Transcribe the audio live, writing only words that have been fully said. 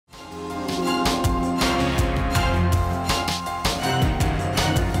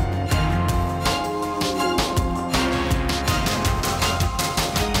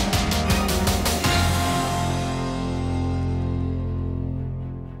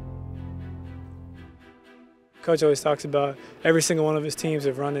Coach always talks about every single one of his teams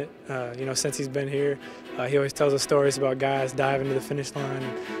have run it, since he's been here. He always tells us stories about guys diving to the finish line,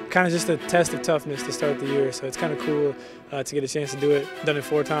 kind of just a test of toughness to start the year. So it's kind of cool to get a chance to do it. Done it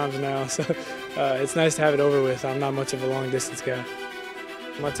 4 times now, so it's nice to have it over with. I'm not much of a long distance guy.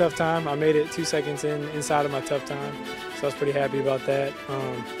 My tough time, I made it 2 seconds inside of my tough time, so I was pretty happy about that.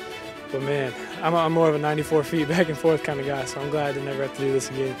 But man, I'm more of a 94 feet back and forth kind of guy, so I'm glad to never have to do this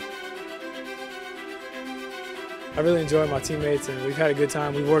again. I really enjoy my teammates, and we've had a good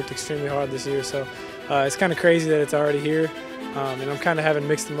time. We've worked extremely hard this year, so it's kind of crazy that it's already here. And I'm kind of having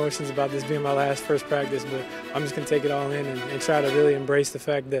mixed emotions about this being my first practice, but I'm just going to take it all in and try to really embrace the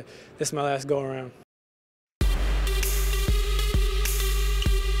fact that this is my last go-around.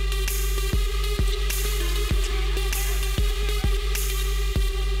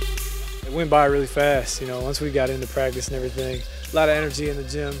 It went by really fast, once we got into practice and everything. A lot of energy in the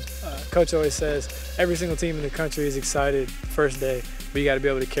gym. Coach always says every single team in the country is excited first day, but you got to be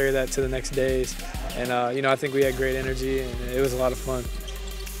able to carry that to the next days. And I think we had great energy, and it was a lot of fun.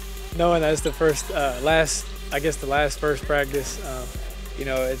 Knowing that it's the last first practice,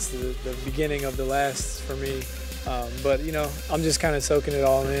 it's the beginning of the last for me. But I'm just kind of soaking it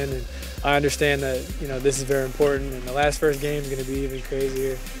all in, and I understand that this is very important, and the first game is going to be even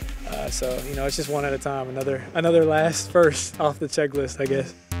crazier. So it's just one at a time. Another last first off the checklist, I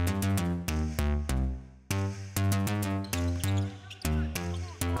guess.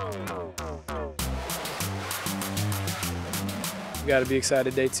 We got to be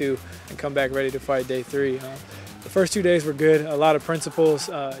excited day 2 and come back ready to fight day 3. The first 2 days were good. A lot of principles,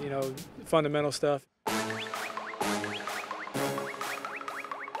 fundamental stuff.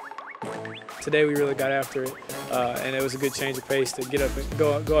 Today we really got after it, and it was a good change of pace to get up and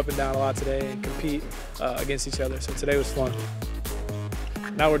go up and down a lot today and compete against each other. So today was fun.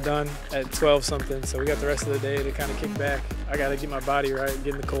 Now we're done at 12-something, so we got the rest of the day to kind of kick back. I got to get my body right,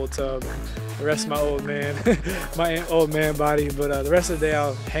 get in the cold tub, and the rest of my old man body. But the rest of the day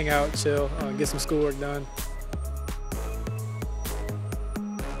I'll hang out, chill, get some schoolwork done.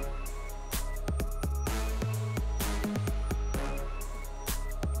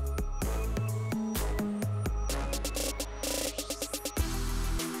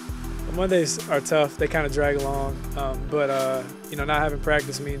 Mondays are tough, they kind of drag along, but not having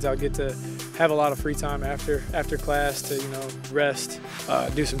practice means I'll get to have a lot of free time after class to rest,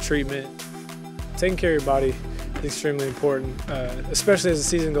 do some treatment. Taking care of your body is extremely important, especially as the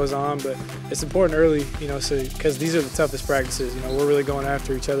season goes on, but it's important early, because these are the toughest practices. We're really going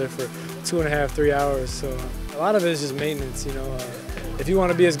after each other for 2.5, 3 hours, so a lot of it is just maintenance. If you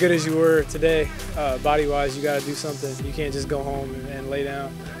want to be as good as you were today, body-wise, you got to do something. You can't just go home and lay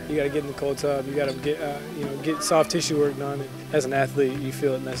down. You got to get in the cold tub. You got to get soft tissue work done. And as an athlete, you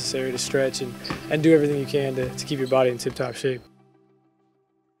feel it necessary to stretch and do everything you can to keep your body in tip-top shape.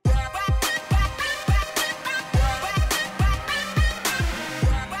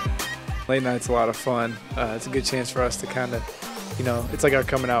 Late night's a lot of fun. It's a good chance for us to kind of, it's like our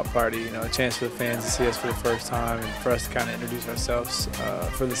coming out party, a chance for the fans to see us for the first time and for us to kind of introduce ourselves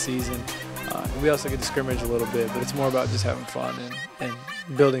for the season. We also get to scrimmage a little bit, but it's more about just having fun and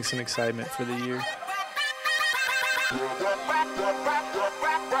building some excitement for the year.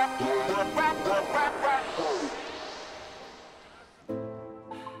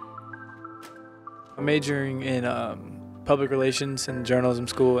 I'm majoring in public relations and journalism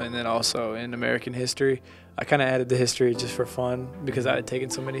school, and then also in American history. I kind of added the history just for fun because I had taken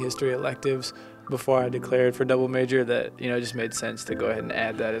so many history electives before I declared for double major that it just made sense to go ahead and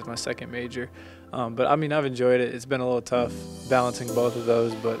add that as my second major. But I mean, I've enjoyed it. It's been a little tough balancing both of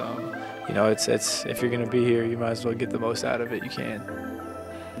those, but it's if you're going to be here, you might as well get the most out of it you can.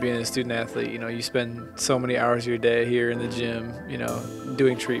 Being a student athlete, you spend so many hours of your day here in the gym,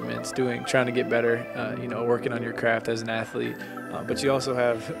 doing treatments, trying to get better, working on your craft as an athlete. But you also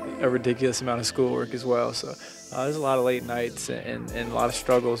have a ridiculous amount of schoolwork as well. So there's a lot of late nights and a lot of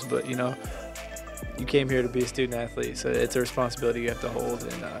struggles, but you came here to be a student athlete, so it's a responsibility you have to hold.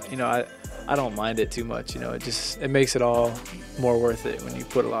 And I don't mind it too much. It makes it all more worth it when you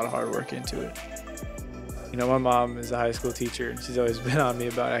put a lot of hard work into it. My mom is a high school teacher, and she's always been on me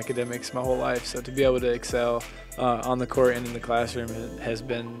about academics my whole life. So to be able to excel on the court and in the classroom has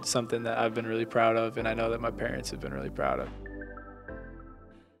been something that I've been really proud of, and I know that my parents have been really proud of.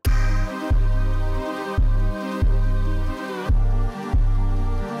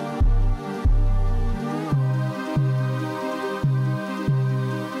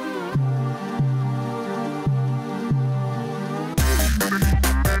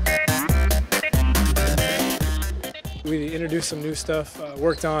 We introduced introduced some new stuff,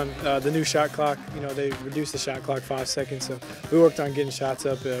 worked on the new shot clock. You know, they reduced the shot clock 5 seconds, so we worked on getting shots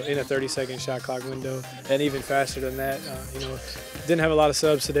up in a 30-second shot clock window, and even faster than that. You know, didn't have a lot of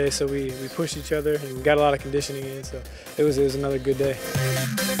subs today, so we pushed each other and got a lot of conditioning in, so it was another good day.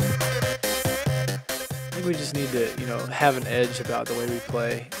 I think we just need to, you know, have an edge about the way we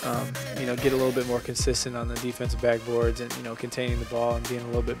play. You know, get a little bit more consistent on the defensive backboards and, you know, containing the ball and being a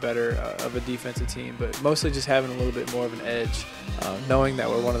little bit better of a defensive team. But mostly just having a little bit more of an edge, knowing that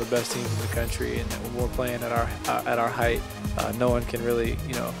we're one of the best teams in the country and that when we're playing at our height, no one can really,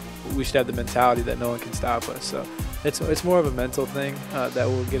 you know, we should have the mentality that no one can stop us. So it's more of a mental thing that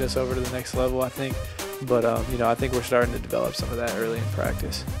will get us over to the next level, I think. But you know, I think we're starting to develop some of that early in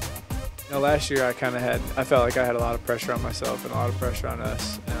practice. You know, last year I felt like I had a lot of pressure on myself and a lot of pressure on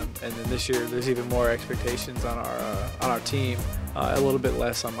us, and then this year there's even more expectations on our team, a little bit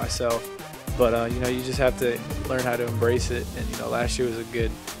less on myself. But you know, you just have to learn how to embrace it. And you know, last year was a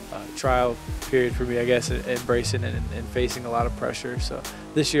good trial period for me, I guess, embracing it and facing a lot of pressure. So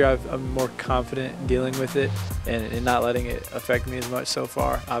this year I'm more confident in dealing with it and not letting it affect me as much so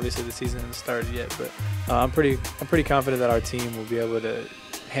far. Obviously the season hasn't started yet, but I'm pretty confident that our team will be able to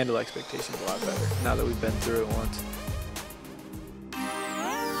handle expectations a lot better now that we've been through it once.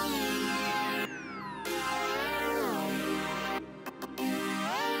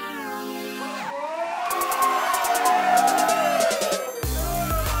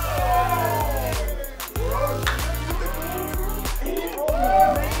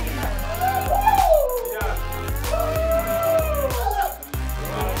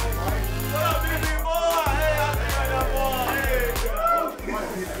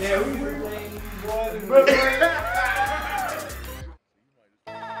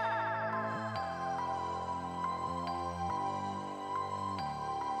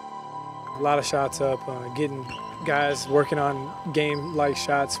 A lot of shots up, getting guys working on game-like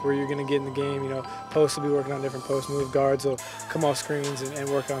shots where you're going to get in the game. You know, posts will be working on different post move, guards will come off screens and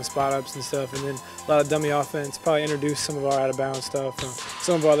work on spot ups and stuff, and then a lot of dummy offense. Probably introduce some of our out-of-bounds stuff,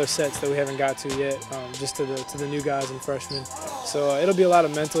 some of our other sets that we haven't got to yet, just to the new guys and freshmen. So it'll be a lot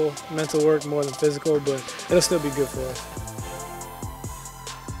of mental work more than physical, but it'll still be good for us.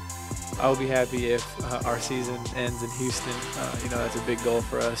 I'll be happy if our season ends in Houston. You know, that's a big goal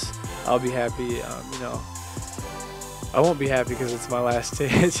for us. I'll be happy, you know, I won't be happy because it's my last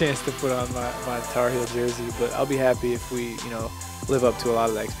chance to put on my Tar Heel jersey, but I'll be happy if we, you know, live up to a lot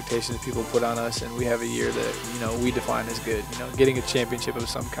of the expectations people put on us and we have a year that, you know, we define as good. You know, getting a championship of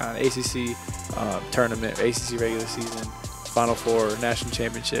some kind, ACC tournament, ACC regular season, Final Four, national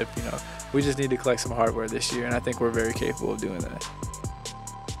championship, you know, we just need to collect some hardware this year, and I think we're very capable of doing that.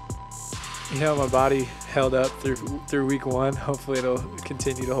 You know, my body held up through week one. Hopefully it'll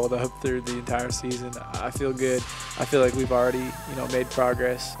continue to hold up through the entire season. I feel good. I feel like we've already, you know, made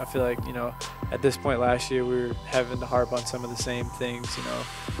progress. I feel like, you know, at this point last year we were having to harp on some of the same things, you know,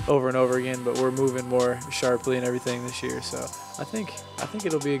 over and over again, but we're moving more sharply and everything this year. So I think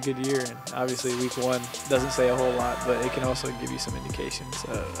it'll be a good year, and obviously week one doesn't say a whole lot, but it can also give you some indications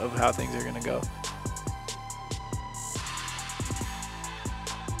of how things are going to go.